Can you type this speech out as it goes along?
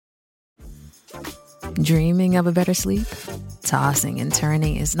Dreaming of a better sleep? Tossing and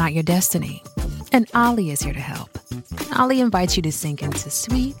turning is not your destiny. And Ollie is here to help. Ollie invites you to sink into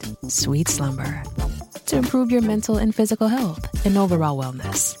sweet, sweet slumber to improve your mental and physical health and overall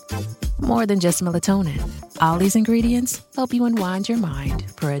wellness. More than just melatonin, Ollie's ingredients help you unwind your mind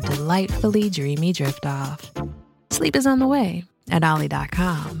for a delightfully dreamy drift off. Sleep is on the way at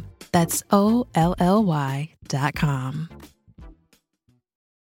Ollie.com. That's OLLY.com.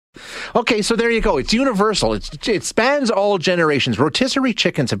 Okay, so there you go. It's universal. It spans all generations. Rotisserie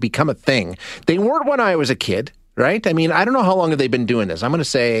chickens have become a thing. They weren't when I was a kid, right? I mean, I don't know how long have they been doing this. I'm going to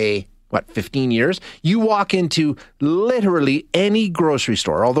say, 15 years? You walk into literally any grocery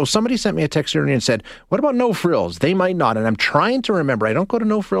store, although somebody sent me a text earlier and said, what about No Frills? They might not. And I'm trying to remember. I don't go to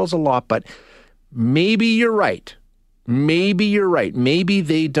No Frills a lot, but maybe you're right. Maybe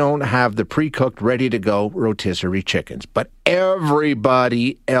they don't have the pre-cooked, ready-to-go rotisserie chickens, but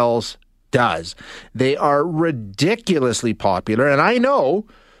everybody else does. They are ridiculously popular, and I know,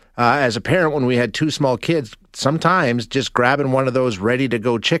 as a parent, when we had two small kids, sometimes just grabbing one of those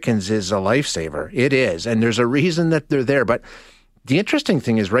ready-to-go chickens is a lifesaver. It is, and there's a reason that they're there. But the interesting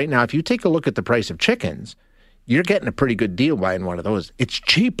thing is right now, if you take a look at the price of chickens, you're getting a pretty good deal buying one of those. It's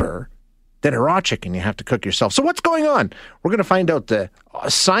cheaper than a raw chicken you have to cook yourself. So what's going on? We're going to find out the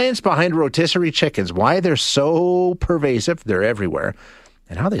science behind rotisserie chickens, why they're so pervasive, they're everywhere,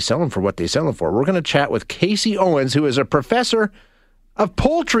 and how they sell them for what they sell them for. We're going to chat with Casey Owens, who is a professor of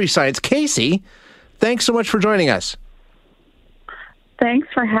poultry science. Casey, thanks so much for joining us. Thanks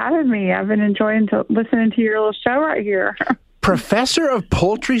for having me. I've been enjoying listening to your little show right here. Professor of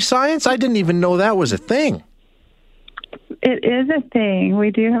poultry science? I didn't even know that was a thing. It is a thing. We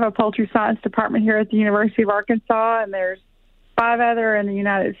do have a poultry science department here at the University of Arkansas, and there's 5 other in the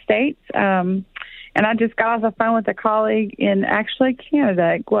United States. And I just got off the phone with a colleague in actually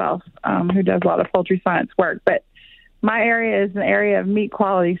Canada at Guelph, who does a lot of poultry science work. But my area is an area of meat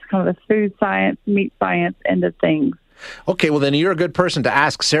quality, so kind of the food science, meat science end of things. Okay, well, then you're a good person to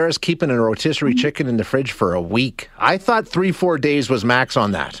ask. Sarah's keeping a rotisserie chicken in the fridge for a week. I thought 3-4 days was max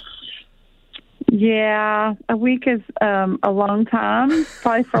on that. Yeah, a week is a long time,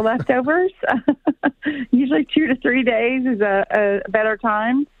 probably for leftovers. Usually 2 to 3 days is a better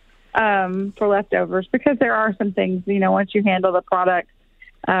time for leftovers, because there are some things, once you handle the product,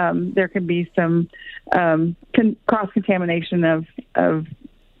 there can be some cross-contamination of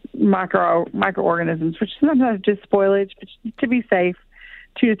microorganisms, which sometimes just spoilage, but to be safe,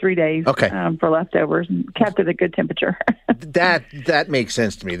 2 to 3 days for leftovers, and kept at a good temperature. That makes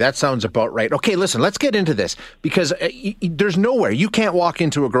sense to me. That sounds about right. Okay, listen, let's get into this, because there's nowhere. You can't walk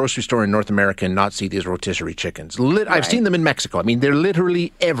into a grocery store in North America and not see these rotisserie chickens. I've seen them in Mexico. I mean, they're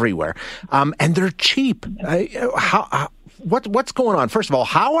literally everywhere, and they're cheap. What's going on? First of all,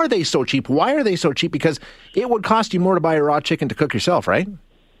 how are they so cheap? Why are they so cheap? Because it would cost you more to buy a raw chicken to cook yourself, right?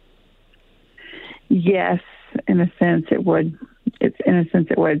 Yes, in a sense it would.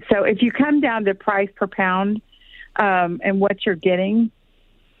 So if you come down to price per pound and what you're getting,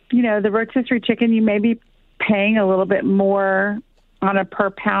 the rotisserie chicken, you may be paying a little bit more on a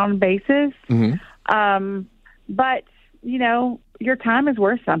per pound basis. Mm-hmm. But, your time is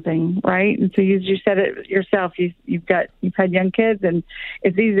worth something, right? And so you said it yourself, you've had young kids, and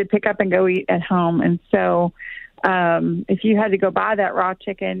it's easy to pick up and go eat at home. And so if you had to go buy that raw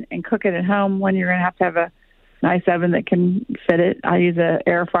chicken and cook it at home, you're going to have a nice oven that can fit it. I use an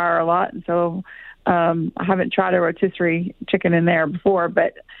air fryer a lot, and so I haven't tried a rotisserie chicken in there before,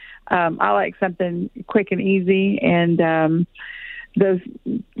 but I like something quick and easy. And the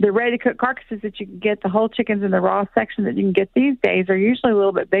ready-to-cook carcasses that you can get, the whole chickens in the raw section that you can get these days, are usually a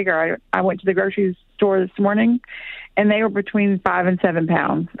little bit bigger. I went to the grocery store this morning, and they were between 5 and 7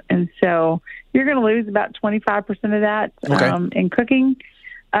 pounds. And so you're going to lose about 25% of that in cooking.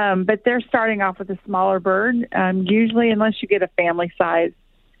 But they're starting off with a smaller bird, usually, unless you get a family size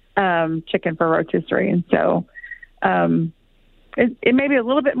chicken for rotisserie. And so it may be a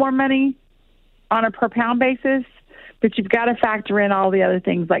little bit more money on a per pound basis, but you've got to factor in all the other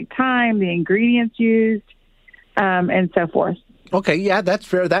things like time, the ingredients used, and so forth. Okay, yeah, that's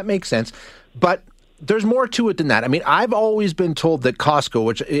fair. That makes sense. But there's more to it than that. I mean, I've always been told that Costco,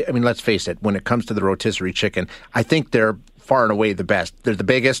 which, I mean, let's face it, when it comes to the rotisserie chicken, I think they're far and away the best. They're the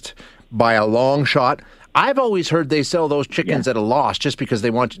biggest by a long shot. I've always heard they sell those chickens at a loss just because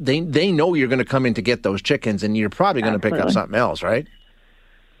they know you're going to come in to get those chickens, and you're probably going to pick up something else, right?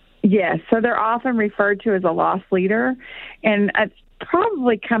 Yes. So they're often referred to as a loss leader, and it's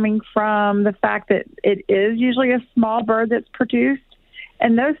probably coming from the fact that it is usually a small bird that's produced.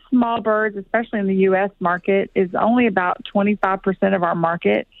 And those small birds, especially in the U.S. market, is only about 25% of our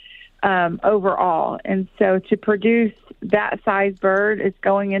market. overall. And so to produce that size bird, it's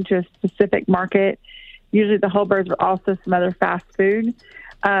going into a specific market. Usually the whole birds are also some other fast food.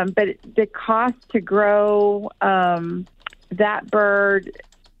 But the cost to grow that bird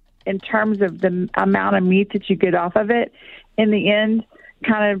in terms of the amount of meat that you get off of it, in the end,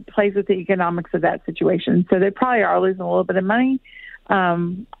 kind of plays with the economics of that situation. So they probably are losing a little bit of money.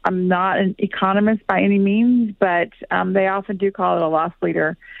 I'm not an economist by any means, but they often do call it a loss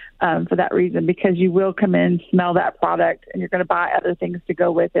leader for that reason, because you will come in, smell that product, and you're going to buy other things to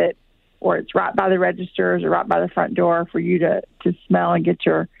go with it, or it's right by the registers or right by the front door for you to smell and get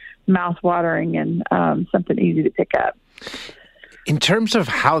your mouth watering and something easy to pick up. In terms of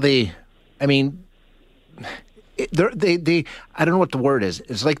how they I don't know what the word is.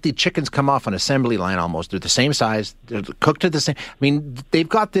 It's like the chickens come off an assembly line almost. They're the same size. They're cooked at the same. I mean, they've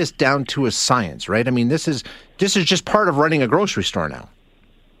got this down to a science, right? I mean, this is just part of running a grocery store now.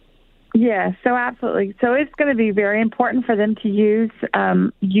 Yeah, so absolutely. So it's going to be very important for them to use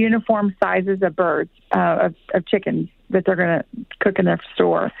uniform sizes of birds, of chickens that they're going to cook in their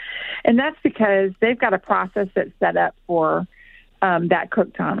store. And that's because they've got a process that's set up for that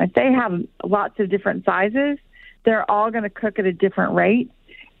cook time. If they have lots of different sizes, they're all going to cook at a different rate.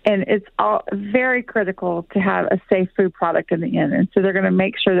 And it's all very critical to have a safe food product in the end. And so they're going to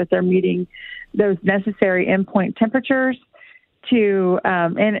make sure that they're meeting those necessary endpoint temperatures to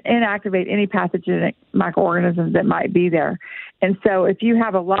inactivate any pathogenic microorganisms that might be there. And so if you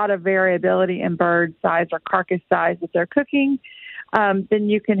have a lot of variability in bird size or carcass size that they're cooking, then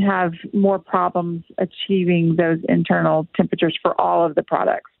you can have more problems achieving those internal temperatures for all of the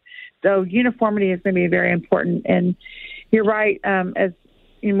products. So uniformity is going to be very important. And you're right, as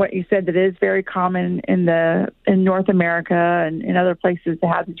in what you said, that is very common in North America and in other places to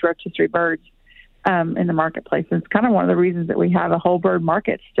have these rotisserie birds in the marketplace. And it's kind of one of the reasons that we have a whole bird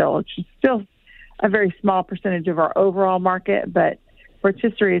market still. It's just still a very small percentage of our overall market, but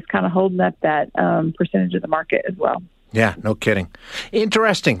rotisserie is kind of holding up that percentage of the market as well. Yeah, no kidding.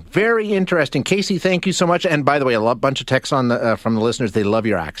 Interesting. Very interesting. Casey, thank you so much. And by the way, a bunch of texts from the listeners. They love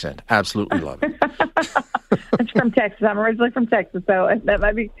your accent. Absolutely love it. I'm from Texas. I'm originally from Texas, so that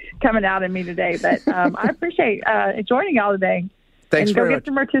might be coming out in me today. But I appreciate joining y'all today. Thanks very much. And go get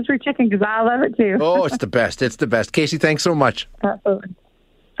some rotisserie chicken because I love it too. Oh, it's the best. It's the best. Casey, thanks so much. Absolutely.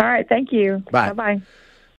 All right. Thank you. Bye. Bye-bye.